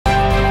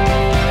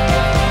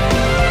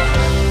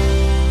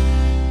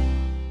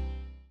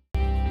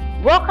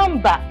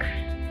Welcome back.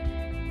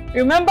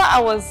 Remember,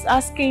 I was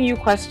asking you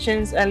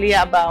questions earlier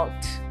about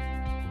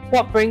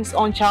what brings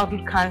on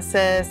childhood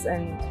cancers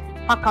and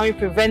how can we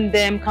prevent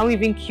them? Can we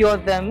even cure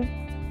them?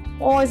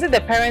 Or is it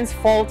the parents'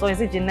 fault, or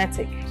is it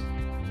genetic?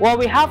 Well,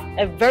 we have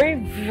a very,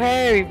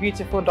 very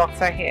beautiful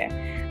doctor here.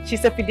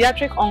 She's a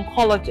pediatric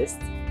oncologist.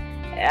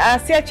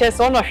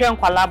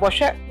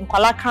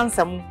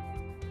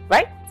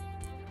 Right?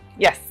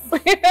 Yes.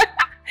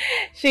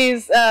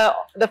 She's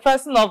the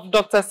person of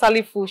Dr.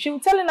 Salifu. She'll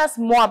be telling us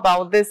more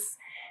about this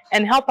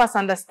and help us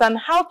understand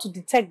how to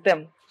detect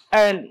them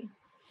early.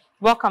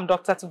 Welcome,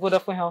 Doctor, to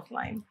Vodafone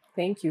Healthline.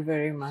 Thank you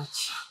very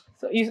much.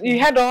 So you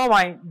had all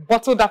my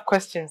bottled up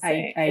questions.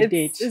 I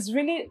did. It's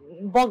really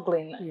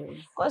boggling.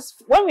 Yes.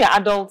 Because when we are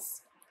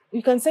adults,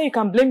 you can say you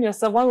can blame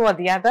yourself one way or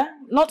the other.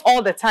 Not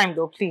all the time,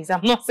 though, please.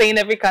 I'm not saying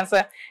every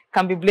cancer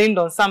can be blamed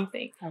on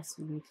something.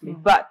 Absolutely.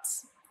 But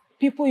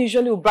people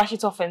usually will brush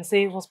it off and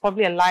say it was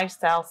probably a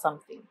lifestyle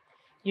something.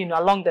 You know,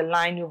 along the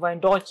line, you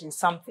overindulged in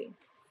something.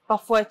 But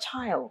for a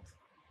child,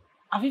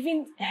 I've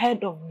even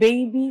heard of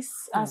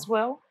babies as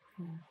well.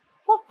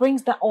 What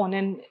brings that on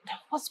and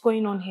what's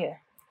going on here?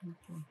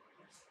 Okay.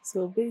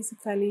 So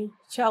basically,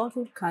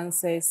 childhood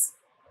cancers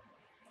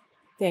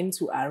tend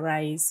to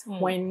arise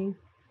when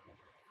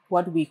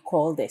what we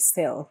call the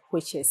cell,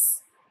 which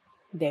is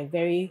the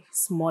very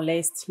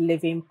smallest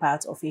living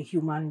part of a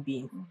human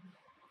being,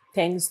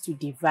 tends to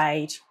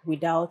divide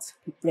without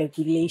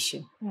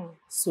regulation.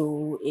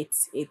 So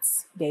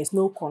there's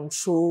no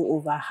control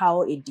over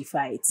how it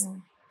divides.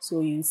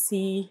 So you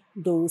see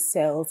those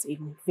cells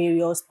in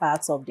various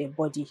parts of the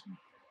body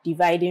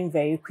dividing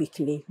very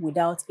quickly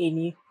without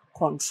any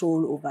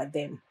control over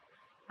them.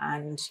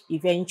 And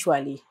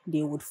eventually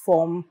they would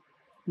form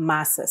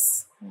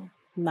masses.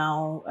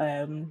 Now,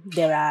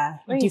 there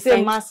are when different... you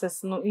say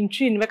masses, no, in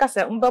tree,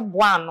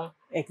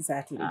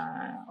 Exactly.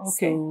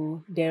 Okay.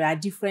 So there are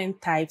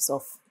different types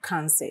of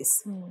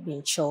cancers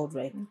in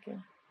children. Okay.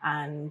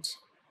 And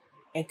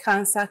a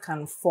cancer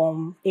can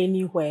form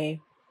anywhere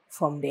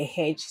from the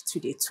head to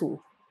the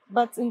toe.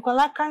 But in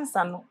colon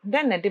cancer,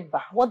 then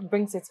what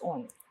brings it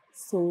on?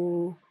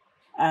 So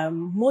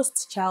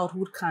most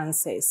childhood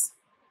cancers,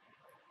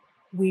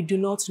 we do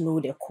not know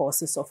the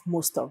causes of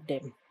most of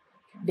them.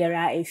 There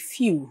are a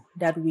few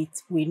that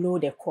we know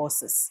the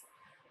causes.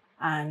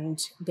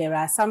 And there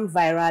are some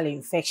viral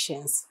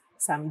infections,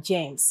 some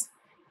germs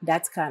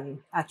that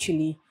can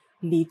actually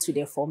lead to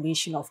the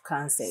formation of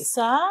cancers.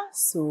 Sir?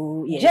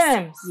 So yes,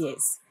 germs?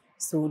 Yes.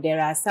 So there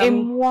are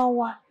some...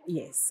 Mwawa.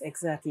 Yes,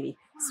 exactly.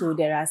 So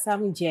there are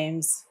some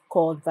germs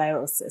called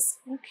viruses.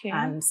 Okay.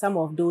 And some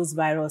of those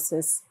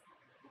viruses,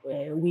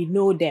 we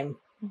know them,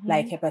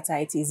 like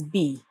hepatitis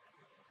B,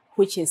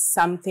 which is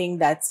something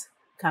that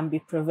can be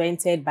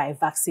prevented by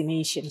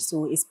vaccination.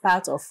 So it's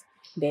part of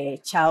the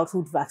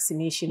childhood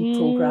vaccination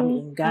program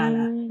in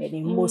Ghana and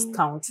in most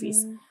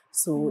countries.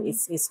 So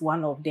it's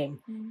one of them.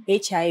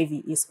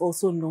 HIV is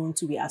also known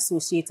to be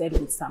associated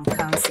with some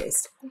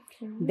cancers.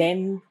 Okay.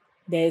 Then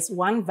there's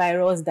one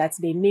virus that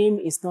the name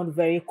is not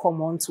very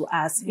common to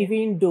us,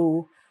 even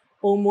though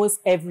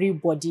almost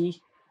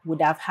everybody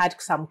would have had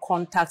some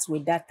contact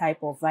with that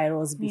type of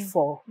virus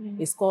before.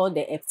 It's called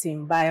the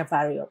Epstein-Barr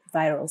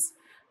virus.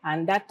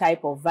 And that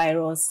type of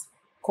virus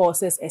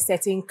causes a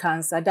certain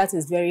cancer that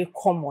is very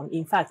common.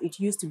 In fact, it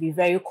used to be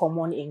very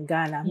common in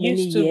Ghana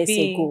many years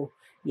ago.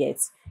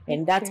 Yes.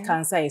 And that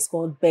cancer is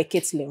called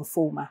Burkitt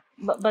lymphoma.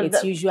 But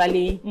it's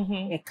usually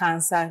a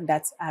cancer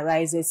that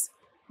arises,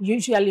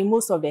 usually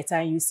most of the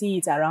time you see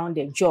it around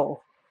the jaw.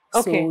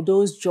 Okay. So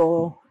those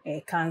jaw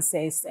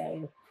cancers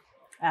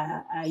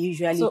are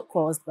usually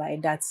caused by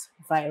that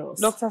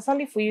virus. Dr.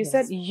 Salifu, you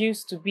said it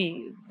used to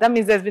be. That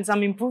means there's been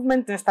some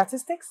improvement in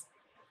statistics?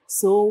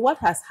 So what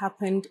has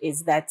happened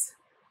is that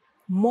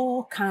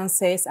more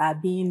cancers are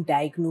being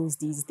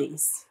diagnosed these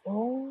days.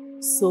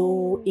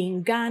 So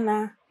in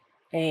Ghana,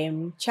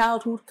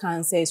 childhood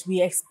cancers, we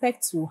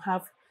expect to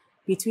have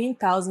between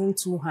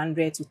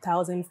 1,200 to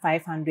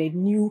 1,500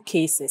 new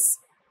cases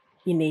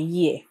in a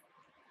year.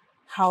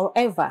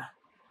 However,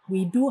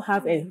 we do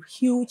have a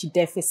huge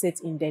deficit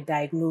in the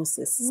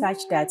diagnosis,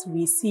 such that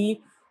we see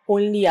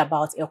only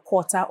about a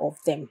quarter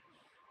of them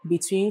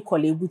between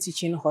Kolebu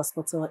Teaching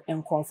Hospital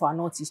and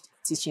Konfano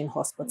Teaching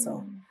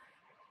Hospital.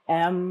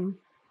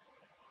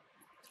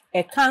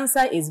 A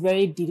cancer is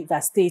very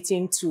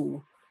devastating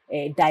to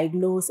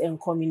diagnose and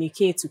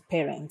communicate to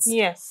parents.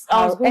 Yes.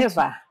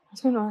 However,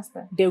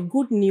 the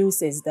good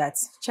news is that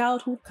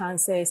childhood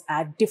cancers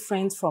are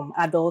different from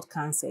adult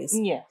cancers.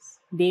 Yes.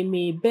 They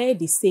may bear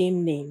the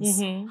same names.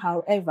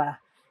 However,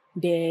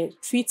 the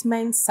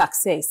treatment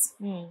success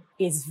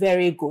is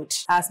very good.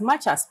 As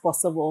much as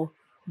possible,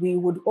 we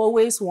would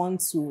always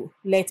want to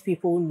let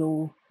people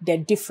know the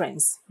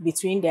difference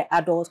between the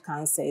adult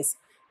cancers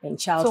and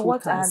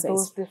childhood cancers. So what are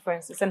those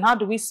differences and how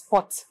do we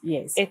spot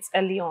it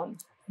early on?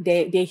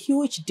 The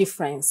huge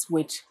difference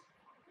with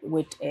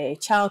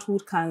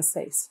childhood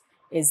cancers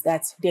is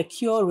that the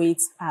cure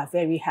rates are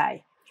very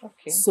high.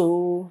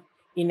 So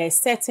in a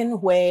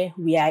setting where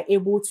we are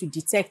able to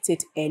detect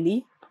it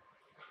early,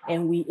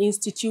 and we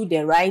institute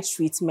the right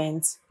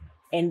treatment,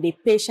 and the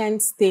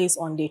patient stays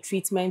on the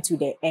treatment to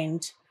the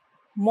end,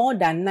 more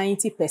than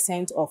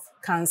 90% of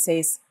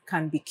cancers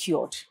can be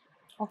cured.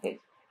 Okay.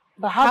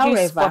 But how do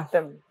you spot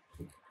them?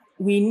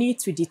 We need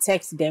to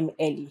detect them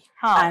early.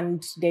 How?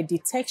 And the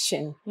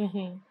detection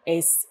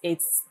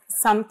it's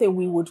something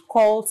we would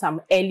call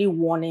some early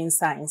warning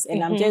signs.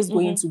 And I'm just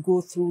going to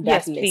go through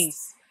that list.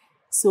 Please.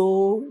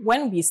 So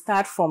when we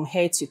start from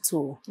head to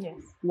toe,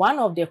 one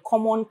of the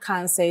common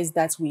cancers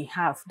that we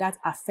have that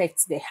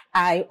affects the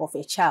eye of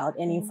a child,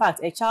 and in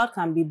fact, a child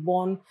can be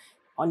born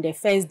on the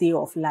first day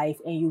of life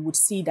and you would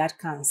see that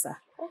cancer.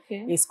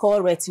 Okay. It's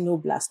called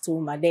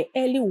retinoblastoma. The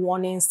early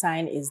warning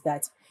sign is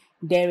that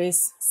there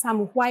is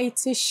some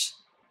whitish,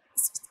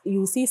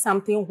 you see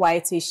something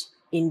whitish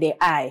in the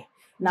eye.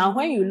 Now,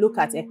 when you look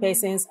at a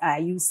person's eye,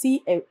 you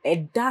see a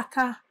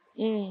darker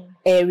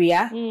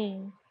area,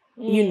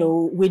 you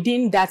know,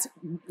 within that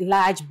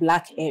large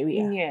black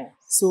area. Yeah.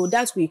 So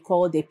that we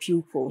call the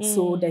pupil.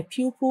 So the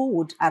pupil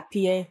would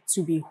appear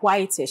to be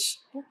whitish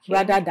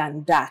rather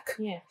than dark.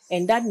 Yes.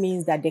 And that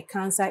means that the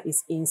cancer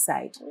is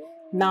inside.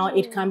 Now,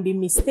 it can be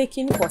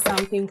mistaken for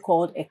something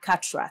called a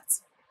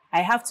cataract.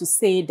 I have to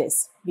say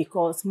this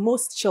because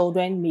most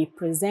children may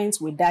present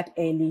with that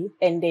early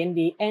and then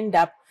they end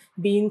up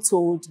being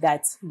told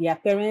that their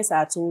parents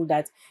are told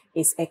that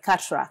it's a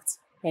cataract,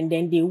 and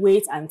then they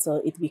wait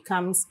until it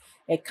becomes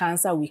a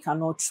cancer we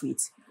cannot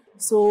treat.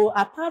 So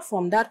apart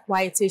from that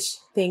whitish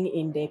thing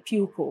in the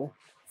pupil,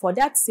 for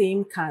that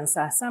same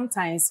cancer,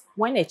 sometimes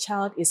when a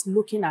child is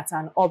looking at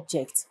an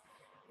object,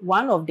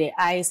 one of the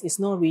eyes is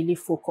not really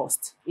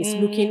focused. It's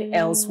looking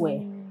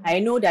elsewhere. I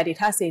know that it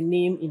has a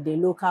name in the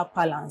local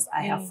parlance.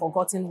 I have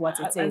forgotten what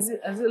it is.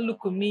 Does it look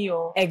at me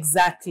or?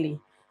 Exactly.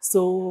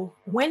 So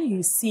when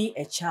you see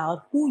a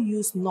child who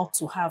used not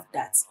to have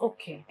that,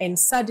 and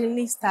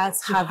suddenly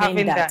starts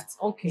having that,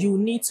 you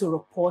need to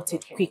report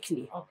it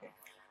quickly.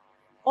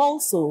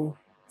 Also,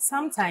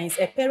 sometimes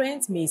a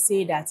parent may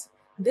say that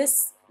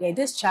this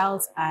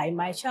child's eye,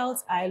 my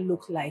child's eye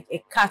look like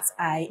a cat's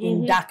eye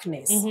in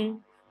darkness.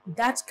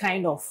 That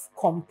kind of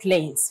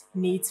complaints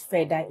needs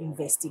further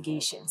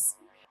investigations.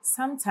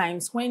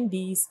 Sometimes when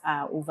these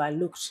are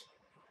overlooked,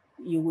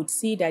 you would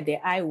see that the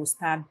eye will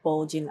start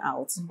bulging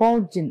out.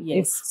 Bulging?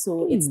 Yes.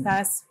 So it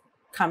starts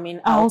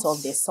coming out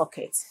of the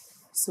socket.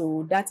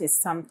 So that is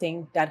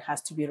something that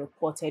has to be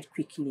reported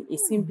quickly.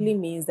 It simply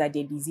means that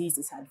the disease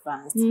is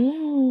advanced,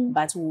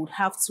 but we would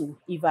have to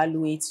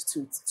evaluate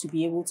to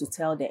be able to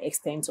tell the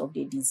extent of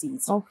the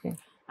disease.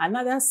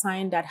 Another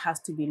sign that has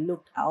to be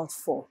looked out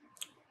for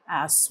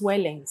are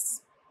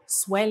swellings.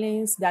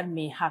 Swellings that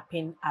may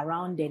happen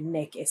around the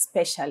neck,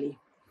 especially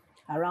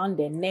around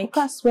the neck. Look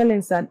at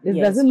swellings.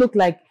 Does it look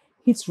like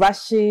heat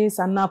rashes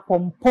and a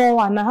pompo?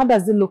 And how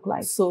does it look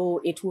like? So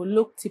it will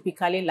look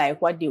typically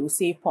like what they will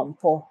say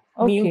pompo.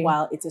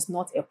 Meanwhile, it is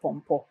not a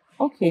pompo.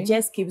 It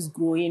just keeps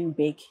growing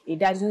big. It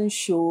doesn't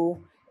show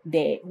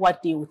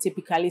what they would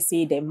typically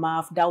say the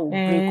mouth that will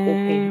break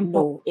open.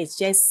 No, it's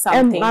just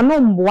something.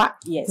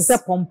 Yes.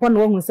 Exactly.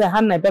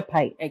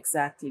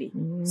 Exactly.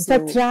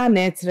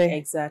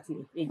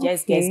 It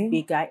just gets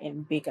bigger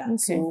and bigger.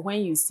 So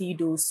when you see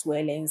those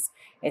swellings,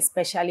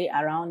 especially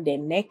around the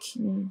neck,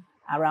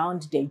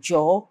 around the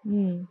jaw,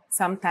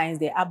 sometimes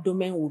the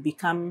abdomen will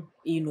become,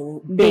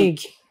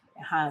 big.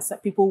 So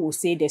people will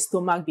say the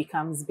stomach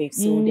becomes big,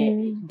 so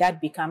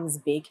that becomes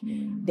big.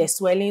 The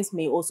swellings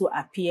may also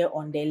appear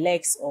on the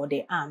legs or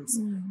the arms.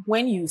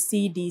 When you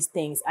see these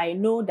things, I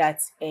know that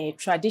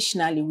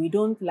traditionally we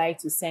don't like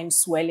to send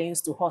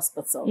swellings to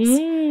hospitals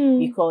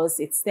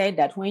because it's said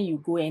that when you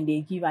go and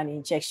they give an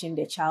injection,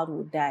 the child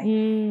will die.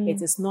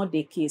 It is not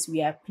the case.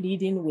 We are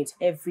pleading with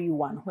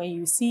everyone. When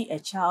you see a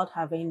child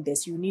having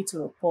this, you need to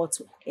report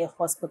to a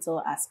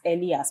hospital as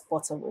early as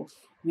possible.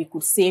 We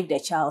could save the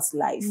child's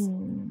life.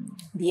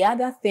 The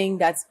other thing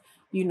that,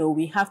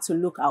 we have to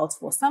look out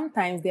for,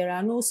 sometimes there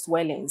are no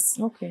swellings.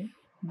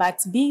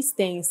 But these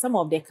things, some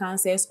of the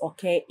cancers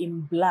occur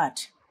in blood.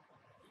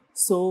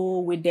 So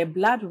with the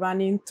blood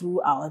running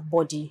through our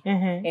body,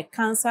 a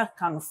cancer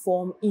can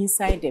form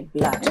inside the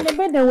blood.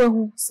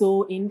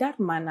 So in that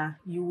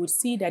manner, you would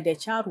see that the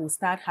child will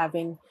start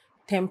having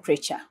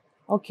temperature.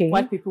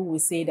 What people will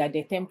say that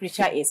the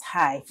temperature is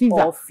high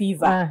or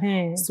fever.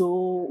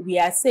 So we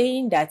are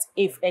saying that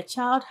if a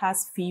child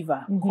has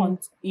fever,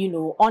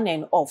 on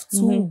and off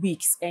 2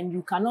 weeks, and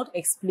you cannot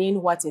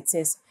explain what it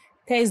is,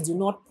 tests do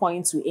not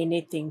point to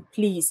anything.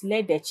 Please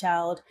let the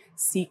child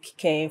seek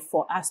care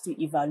for us to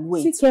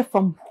evaluate. Seek care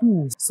from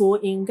who? So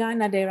in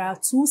Ghana, there are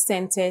 2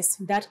 centers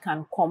that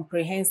can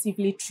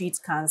comprehensively treat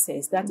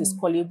cancers. That is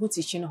Kolebu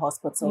Teaching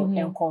Hospital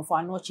and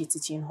Konfanochi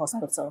Teaching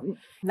Hospital.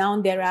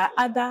 Now, there are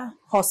other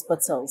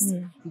hospitals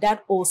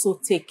that also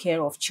take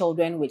care of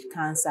children with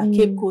cancer.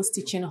 Cape Coast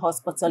Teaching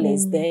Hospital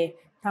is there.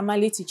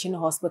 Tamale Teaching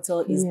Hospital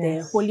is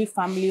there. Holy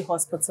Family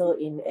Hospital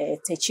in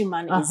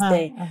Techiman is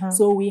there.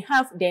 So we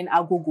have then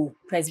Agogo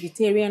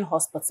Presbyterian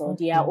Hospital.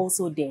 They are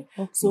also there.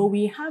 So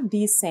we have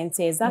these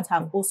centers that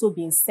have also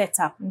been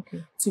set up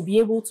to be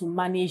able to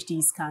manage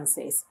these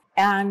cancers.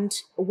 And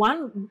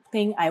one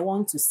thing I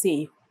want to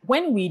say,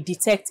 when we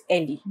detect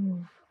early,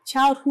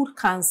 childhood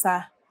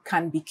cancer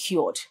can be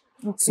cured.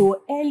 Okay.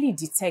 So early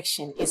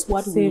detection is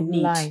what we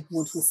need,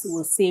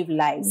 will save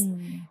lives.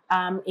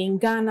 In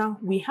Ghana,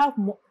 we have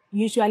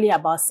usually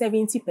about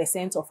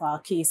 70% of our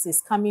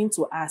cases coming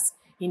to us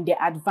in the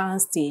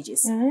advanced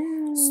stages.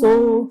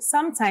 So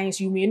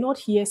sometimes you may not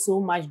hear so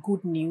much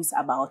good news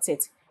about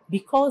it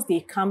because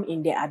they come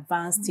in the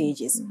advanced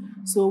stages.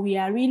 So we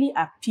are really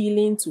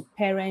appealing to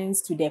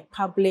parents, to the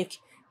public,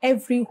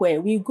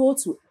 everywhere. We go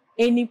to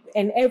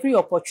every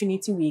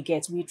opportunity we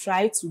get, we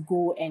try to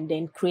go and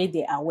then create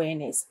the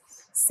awareness.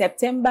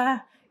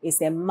 September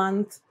is a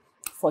month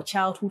for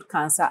childhood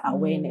cancer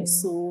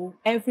awareness. So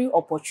every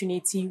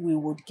opportunity we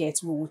would get,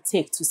 we will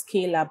take to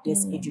scale up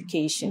this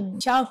education.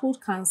 Childhood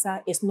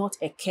cancer is not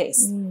a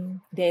curse.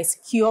 There's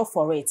cure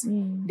for it.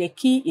 The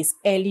key is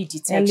early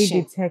detection.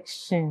 Early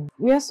detection.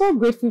 We are so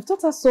grateful. You've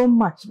taught us so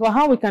much about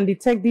how we can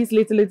detect these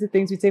little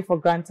things we take for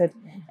granted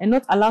and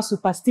not allow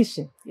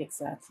superstition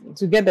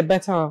to get the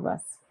better of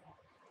us.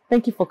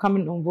 Thank you for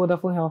coming on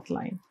Vodafone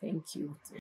Healthline. Thank you.